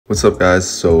What's up, guys?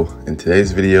 So in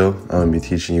today's video, I'm gonna be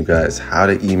teaching you guys how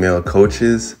to email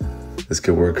coaches. This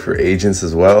could work for agents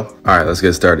as well. All right, let's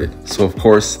get started. So of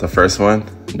course, the first one,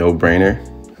 no brainer.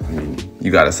 I mean,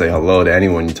 you gotta say hello to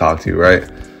anyone you talk to, right?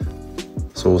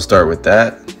 So we'll start with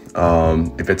that.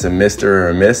 If it's a Mr. or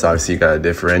a Miss, obviously you gotta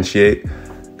differentiate.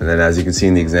 And then as you can see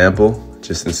in the example,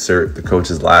 just insert the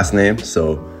coach's last name.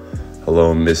 So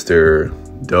hello, Mr.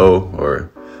 Doe, or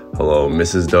hello,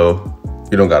 Mrs. Doe.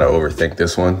 You don't gotta overthink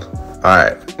this one. All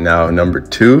right, now number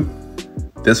 2.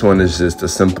 This one is just a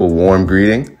simple warm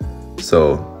greeting.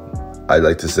 So I'd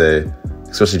like to say,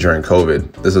 especially during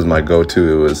COVID, this is my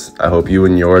go-to. It was, I hope you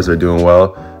and yours are doing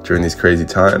well during these crazy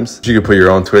times. You can put your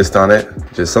own twist on it.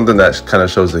 Just something that kind of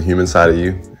shows the human side of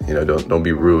you. You know, don't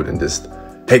be rude and just,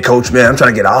 hey coach, man, I'm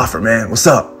trying to get an offer, man. What's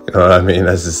up? You know what I mean?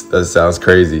 That sounds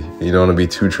crazy. You don't want to be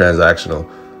too transactional.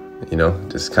 You know,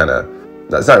 just kind of,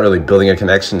 that's not really building a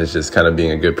connection. It's just kind of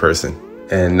being a good person.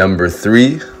 And number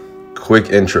 3, quick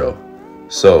intro.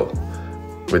 So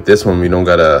with this one, we don't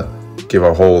gotta give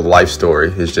our whole life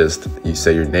story. It's just, you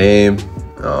say your name,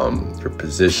 your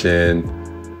position,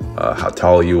 how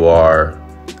tall you are.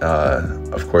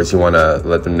 Of course, you wanna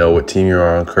let them know what team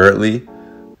you're on currently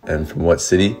and from what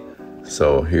city.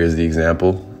 So here's the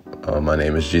example. My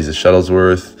name is Jesus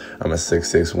Shuttlesworth. I'm a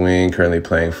 6'6" wing, currently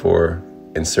playing for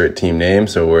insert team name.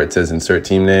 So where it says insert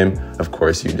team name, of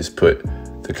course, you just put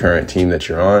the current team that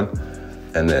you're on,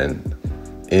 and then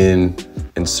in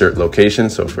insert location.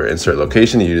 So for insert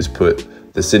location, you just put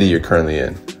the city you're currently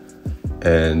in.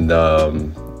 And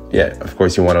yeah, of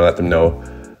course, you want to let them know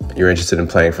you're interested in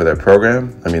playing for their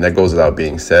program. I mean, that goes without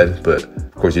being said, but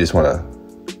of course, you just want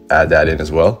to add that in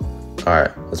as well. All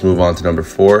right, let's move on to number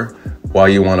 4, why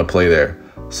you want to play there.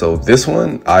 So this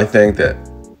one, I think that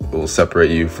will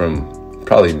separate you from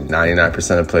probably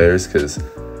 99% of players, because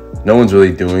no one's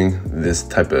really doing this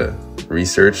type of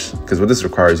research. Because what this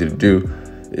requires you to do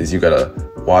is you gotta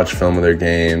watch film of their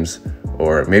games,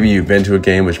 or maybe you've been to a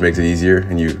game, which makes it easier,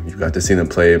 and you got to see them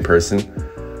play in person.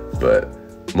 But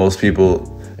most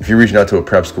people, if you're reaching out to a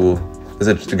prep school,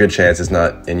 there's a good chance it's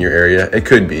not in your area. It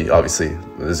could be, obviously.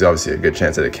 There's obviously a good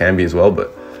chance that it can be as well,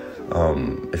 but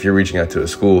if you're reaching out to a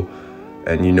school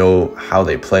and you know how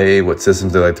they play, what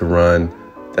systems they like to run,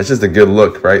 that's just a good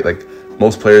look, right? Like,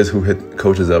 most players who hit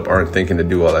coaches up aren't thinking to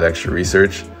do all that extra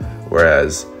research.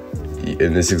 Whereas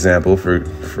in this example for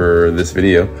this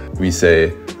video, we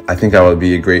say, I think I would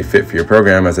be a great fit for your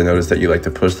program, as I noticed that you like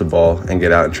to push the ball and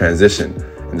get out in transition.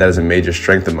 And that is a major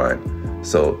strength of mine.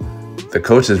 So the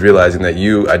coach is realizing that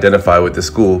you identify with the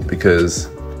school because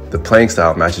the playing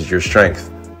style matches your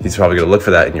strength. He's probably gonna look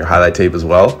for that in your highlight tape as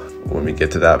well when we get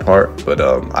to that part. But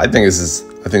I think this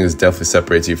definitely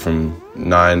separates you from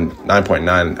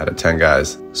 9.9 out of 10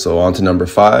 guys. So on to number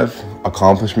 5,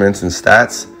 accomplishments and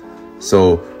stats.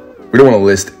 So we don't want to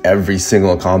list every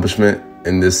single accomplishment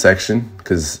in this section,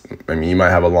 because I mean, you might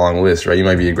have a long list, right? You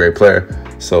might be a great player.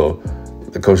 So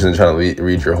the coach isn't trying to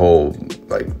read your whole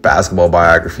like basketball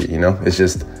biography, you know? It's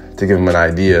just to give them an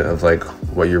idea of like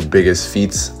what your biggest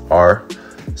feats are.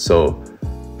 So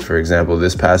for example,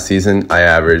 this past season, I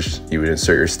averaged, you would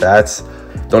insert your stats.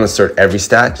 Don't insert every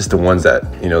stat, just the ones that,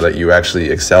 you know, that you actually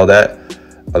excelled at.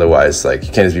 Otherwise, like,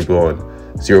 you can't just be going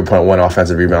 0.1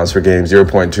 offensive rebounds per game,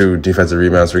 0.2 defensive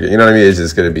rebounds per game. You know what I mean? It's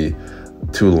just going to be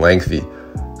too lengthy.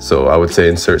 So I would say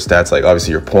insert stats like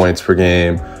obviously your points per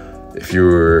game. If you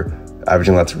were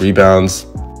averaging lots of rebounds,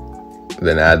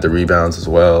 then add the rebounds as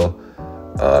well.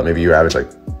 Maybe you average like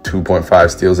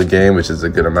 2.5 steals a game, which is a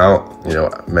good amount. You know,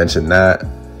 mention that.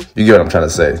 You get what I'm trying to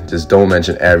say. Just don't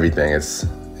mention everything. It's,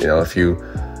 you know, if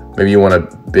maybe you want a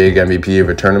big MVP of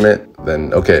a tournament,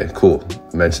 then okay, cool,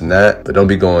 mention that. But don't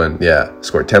be going, yeah,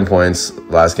 scored 10 points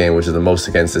last game, which is the most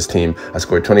against this team. I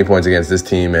scored 20 points against this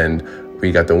team and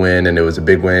we got the win, and it was a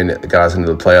big win. It got us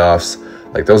into the playoffs.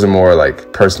 Like, those are more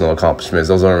like personal accomplishments.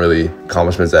 Those aren't really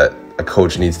accomplishments that a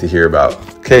coach needs to hear about.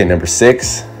 Okay, number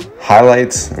 6,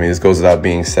 highlights. I mean, this goes without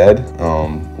being said.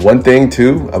 One thing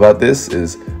too about this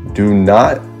is,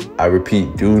 I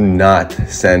repeat, do not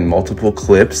send multiple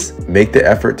clips. Make the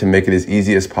effort to make it as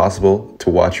easy as possible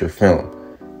to watch your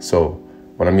film. So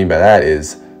what I mean by that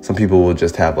is, some people will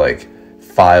just have like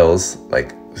files,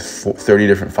 like 30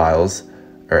 different files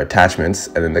or attachments,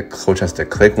 and then the coach has to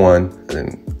click one and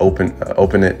then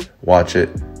open it, watch it,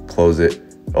 close it,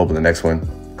 open the next one,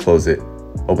 close it,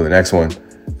 open the next one.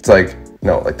 It's like,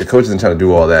 no, like, the coach isn't trying to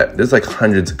do all that. There's like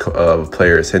hundreds of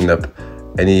players hitting up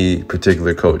any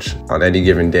particular coach on any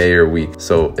given day or week.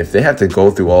 So if they have to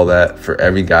go through all that for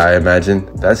every guy, I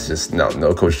imagine, that's just, no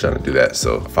coach is trying to do that.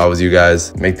 So if I was you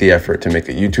guys, make the effort to make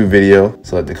a YouTube video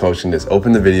so that the coach can just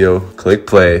open the video, click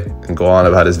play, and go on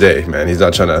about his day, man. He's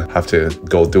not trying to have to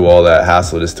go through all that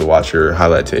hassle just to watch your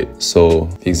highlight tape. So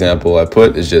the example I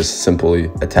put is just simply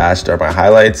attached are my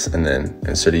highlights and then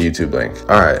insert a YouTube link.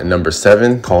 All right, and number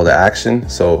 7, call to action.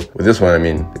 So with this one, I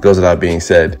mean, it goes without being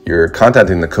said, you're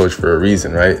contacting the coach for a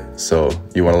reason, right? So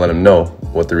you want to let him know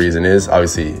what the reason is.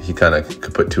 Obviously, he kind of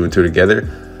could put 2 and 2 together.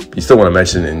 You still want to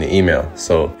mention it in the email.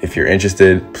 So if you're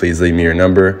interested, please leave me your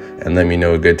number and let me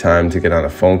know a good time to get on a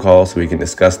phone call so we can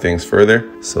discuss things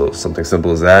further. So something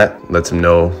simple as that lets him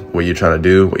know what you're trying to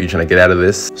do, what you're trying to get out of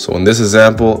this. So in this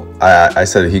example, I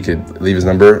said he could leave his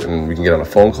number and we can get on a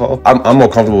phone call. I'm more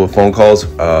comfortable with phone calls.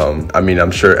 I mean,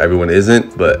 I'm sure everyone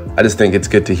isn't, but I just think it's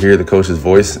good to hear the coach's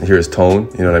voice and hear his tone.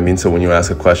 You know what I mean? So when you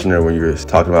ask a question or when you're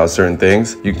talking about certain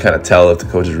things, you can kind of tell if the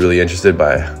coach is really interested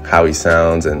by how he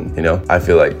sounds. And, you know, I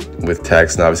feel like with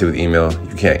text and obviously with email,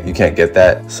 you can't get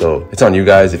that. So it's on you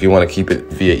guys. If you want to keep it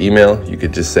via email, you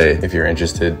could just say, if you're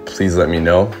interested, please let me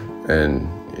know, and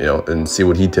you know, and see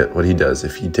what he does.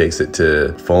 If he takes it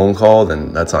to phone call,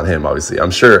 then that's on him, obviously.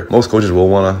 I'm sure most coaches will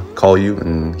want to call you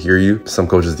and hear you. Some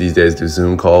coaches these days do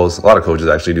Zoom calls. A lot of coaches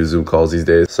actually do Zoom calls these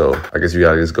days. So I guess you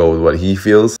gotta just go with what he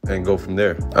feels and go from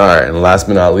there. All right, and last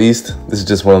but not least, this is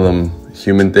just one of them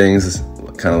human things,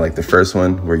 kind of like the first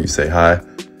one where you say hi.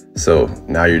 So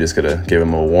now you're just gonna give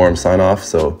him a warm sign off.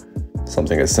 So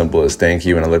something as simple as thank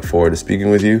you and I look forward to speaking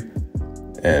with you.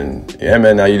 And yeah,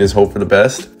 man, now you just hope for the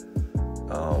best.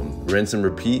 Rinse and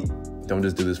repeat. Don't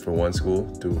just do this for one school,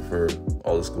 do it for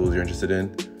all the schools you're interested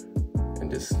in. And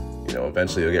just, you know,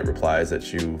 eventually you'll get replies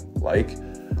that you like.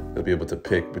 You'll be able to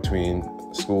pick between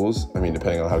schools. I mean,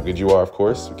 depending on how good you are, of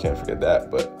course, we can't forget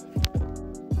that,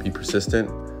 but be persistent.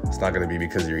 It's not gonna be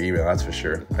because of your email, that's for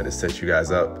sure. I just set you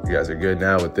guys up. You guys are good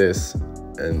now with this.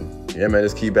 And yeah, man,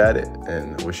 just keep at it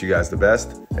and wish you guys the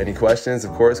best. Any questions,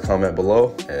 of course, comment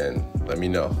below and let me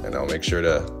know. And I'll make sure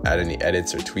to add any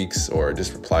edits or tweaks or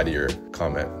just reply to your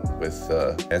comment with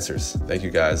answers. Thank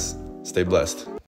you guys. Stay blessed.